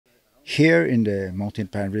Here in the Mountain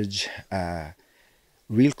Pine Ridge,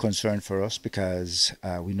 real concern for us because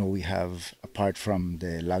we know we have, apart from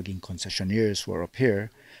the logging concessionaires who are up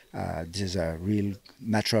here, this is a real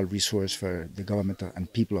natural resource for the government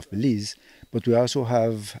and people of Belize, but we also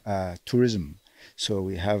have tourism. So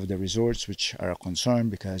we have the resorts, which are a concern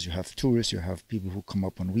because you have tourists, you have people who come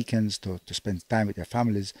up on weekends to spend time with their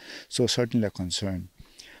families. So certainly a concern.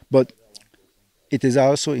 But it is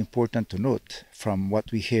also important to note from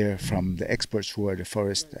what we hear from the experts who are the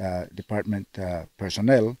forest department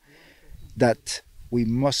personnel that we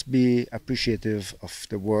must be appreciative of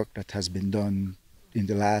the work that has been done in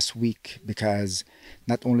the last week, because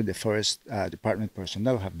not only the forest department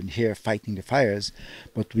personnel have been here fighting the fires,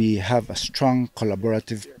 but we have a strong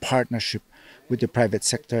collaborative partnership with the private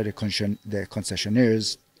sector, the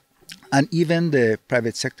concessionaires, and even the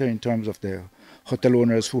private sector in terms of the hotel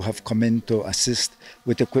owners who have come in to assist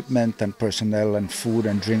with equipment and personnel and food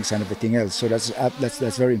and drinks and everything else. So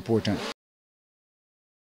that's very important.